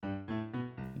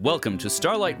Welcome to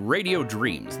Starlight Radio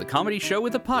Dreams, the comedy show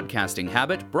with a podcasting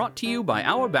habit, brought to you by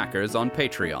our backers on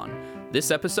Patreon.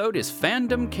 This episode is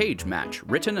Fandom Cage Match,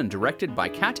 written and directed by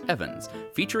Kat Evans,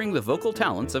 featuring the vocal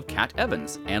talents of Kat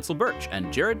Evans, Ansel Birch,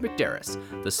 and Jared McDarris.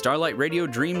 The Starlight Radio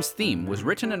Dreams theme was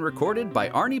written and recorded by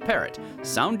Arnie Parrott,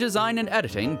 sound design and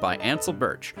editing by Ansel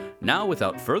Birch. Now,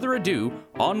 without further ado,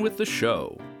 on with the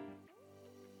show.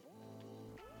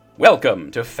 Welcome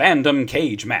to Fandom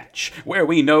Cage Match, where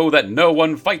we know that no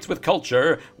one fights with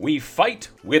culture, we fight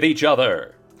with each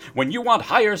other. When you want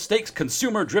higher stakes,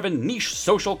 consumer-driven niche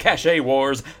social cachet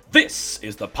wars, this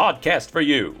is the podcast for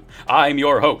you. I'm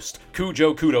your host,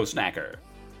 Cujo Kudo Snacker.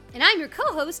 And I'm your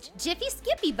co-host, Jiffy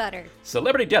Skippy Butter.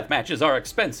 Celebrity death matches are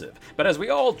expensive, but as we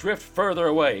all drift further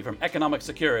away from economic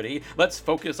security, let's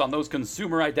focus on those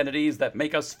consumer identities that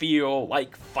make us feel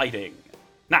like fighting.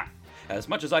 Now, as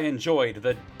much as I enjoyed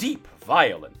the deep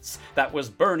violence that was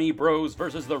Bernie Bros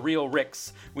versus the Real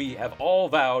Ricks, we have all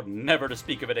vowed never to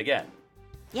speak of it again.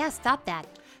 Yeah, stop that.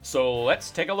 So let's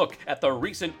take a look at the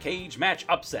recent cage match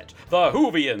upset, the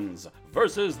Whovians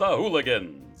versus the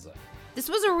Hooligans. This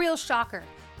was a real shocker.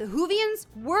 The Whovians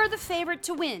were the favorite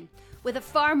to win, with a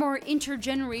far more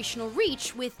intergenerational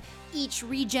reach, with each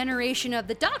regeneration of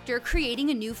the Doctor creating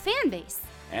a new fan base.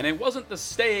 And it wasn't the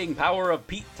staying power of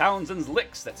Pete Townshend's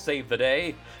licks that saved the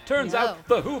day. Turns out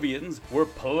the Whovians were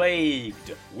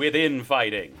plagued with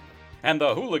infighting. And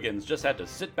the Hooligans just had to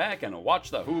sit back and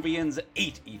watch the Whovians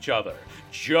eat each other.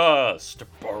 Just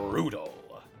brutal.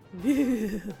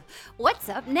 What's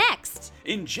up next?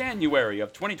 In January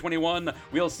of 2021,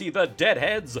 we'll see the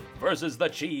Deadheads versus the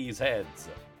Cheeseheads.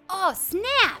 Oh,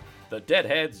 snap! The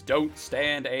Deadheads don't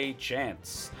stand a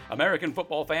chance. American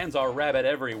football fans are rabid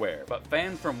everywhere, but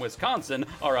fans from Wisconsin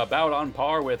are about on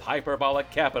par with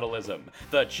hyperbolic capitalism.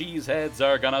 The Cheeseheads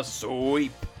are gonna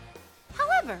sweep.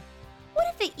 However, what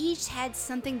if they each had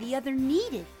something the other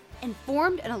needed and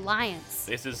formed an alliance?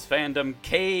 This is Fandom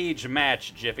Cage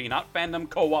Match, Jiffy, not Fandom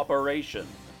Cooperation.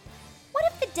 What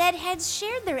if the Deadheads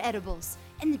shared their edibles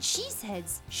and the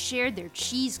Cheeseheads shared their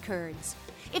cheese curds?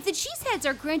 If the Cheeseheads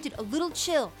are granted a little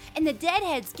chill and the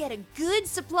Deadheads get a good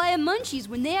supply of munchies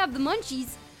when they have the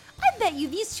munchies, I bet you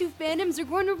these two fandoms are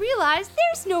going to realize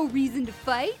there's no reason to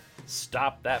fight.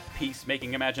 Stop that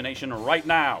peacemaking imagination right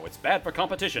now. It's bad for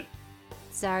competition.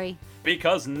 Sorry.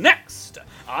 Because next,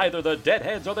 either the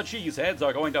Deadheads or the Cheeseheads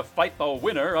are going to fight the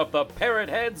winner of the Parrot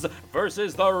Heads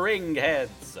versus the Ring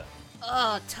Heads.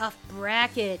 Oh, tough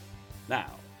bracket.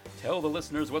 Now, tell the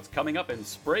listeners what's coming up in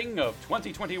spring of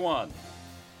 2021.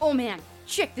 Oh man,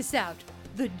 check this out.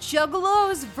 The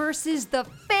Juggalos versus the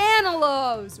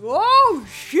Fanalos. Oh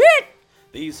shit!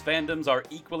 These fandoms are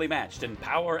equally matched in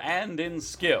power and in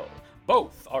skill.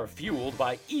 Both are fueled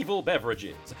by evil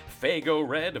beverages. Faygo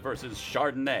Red versus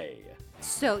Chardonnay.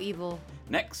 So evil.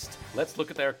 Next, let's look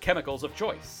at their chemicals of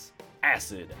choice.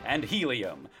 Acid and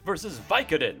helium versus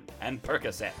Vicodin and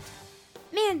Percocet.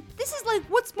 Man, this is like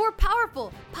what's more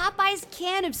powerful, Popeye's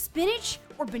can of spinach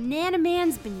or Banana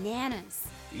Man's bananas?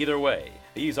 Either way,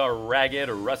 these are ragged,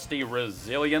 rusty,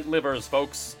 resilient livers,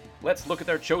 folks. Let's look at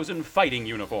their chosen fighting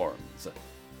uniforms.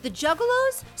 The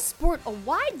Juggalos sport a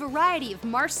wide variety of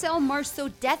Marcel Marceau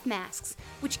death masks,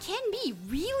 which can be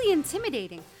really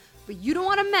intimidating. But you don't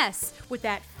want to mess with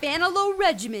that Fanalo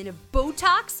regimen of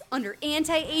Botox under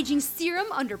anti-aging serum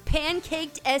under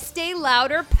pancaked Estee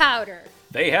Lauder powder.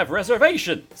 They have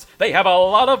reservations. They have a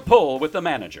lot of pull with the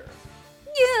manager.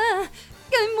 Yeah,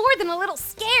 I'm more than a little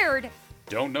scared.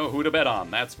 Don't know who to bet on,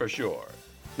 that's for sure.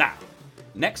 Now,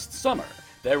 next summer,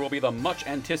 there will be the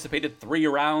much-anticipated 3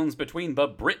 rounds between the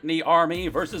Britney Army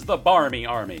versus the Barmy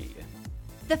Army.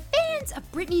 The fans of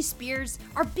Britney Spears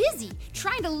are busy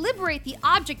trying to liberate the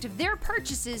object of their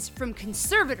purchases from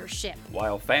conservatorship.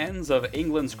 While fans of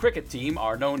England's cricket team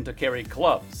are known to carry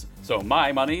clubs, so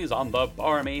my money's on the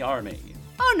Barmy Army.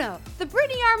 Oh no, the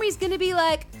Britney Army's gonna be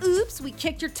like, oops, we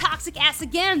kicked your toxic ass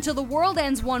again until the world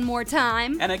ends one more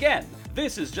time. And again,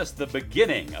 this is just the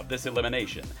beginning of this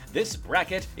elimination. This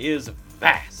bracket is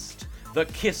vast. The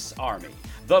Kiss Army,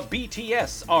 the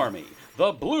BTS Army,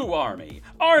 the Blue Army,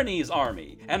 Arnie's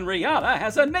Army, and Rihanna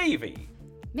has a navy.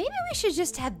 Maybe we should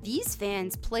just have these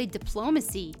fans play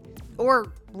diplomacy.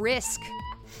 Or Risk.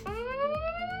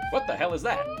 What the hell is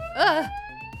that?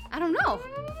 I don't know.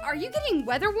 Are you getting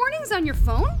weather warnings on your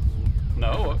phone?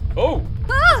 No. Oh!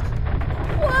 Ah!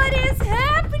 What is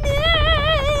happening?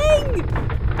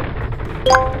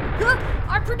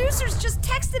 Our producers just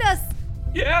texted us.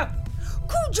 Yeah?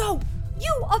 Cujo,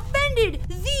 you offended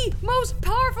the most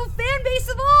powerful fan base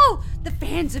of all. The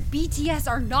fans of BTS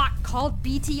are not called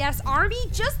BTS Army,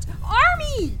 just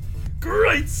Army.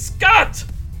 Great Scott!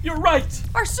 You're right!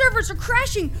 Our servers are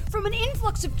crashing from an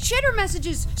influx of cheddar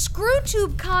messages,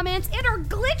 ScrewTube comments, and our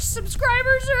glitch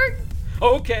subscribers are...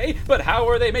 Okay, but how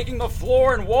are they making the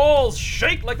floor and walls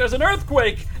shake like there's an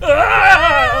earthquake?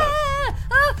 Ah!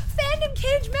 Fandom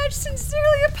Cage Match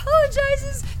sincerely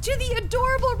apologizes to the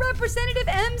adorable representative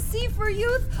MC for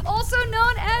Youth, also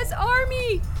known as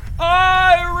Army.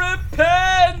 I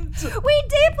repent! We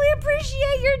deeply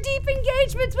appreciate your deep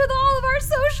engagements with all of our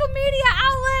social media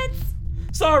outlets.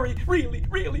 Sorry,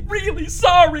 really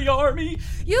sorry, Army!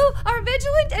 You are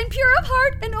vigilant and pure of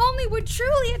heart and only would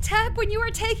truly attack when you are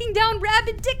taking down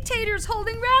rabid dictators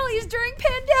holding rallies during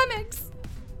pandemics.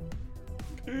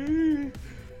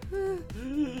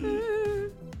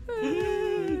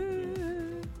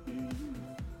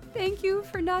 Thank you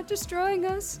for not destroying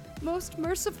us, most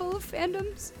merciful of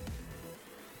fandoms.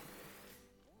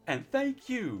 And thank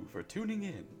you for tuning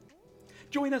in.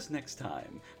 Join us next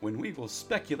time when we will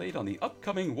speculate on the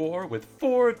upcoming war with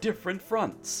 4 different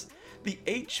fronts. The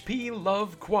HP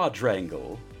Love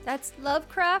Quadrangle. That's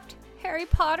Lovecraft, Harry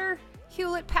Potter,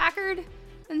 Hewlett-Packard,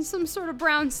 and some sort of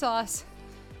brown sauce.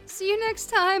 See you next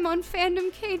time on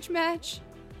Fandom Cage Match.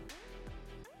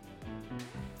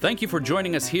 Thank you for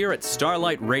joining us here at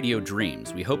Starlight Radio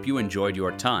Dreams. We hope you enjoyed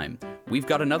your time. We've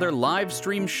got another live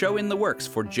stream show in the works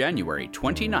for January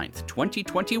 29th,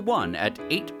 2021 at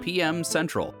 8 p.m.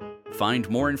 Central. Find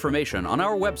more information on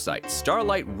our website,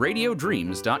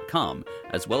 starlightradiodreams.com,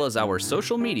 as well as our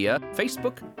social media,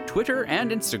 Facebook, Twitter,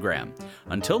 and Instagram.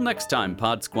 Until next time,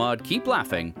 Pod Squad, keep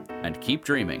laughing and keep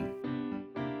dreaming.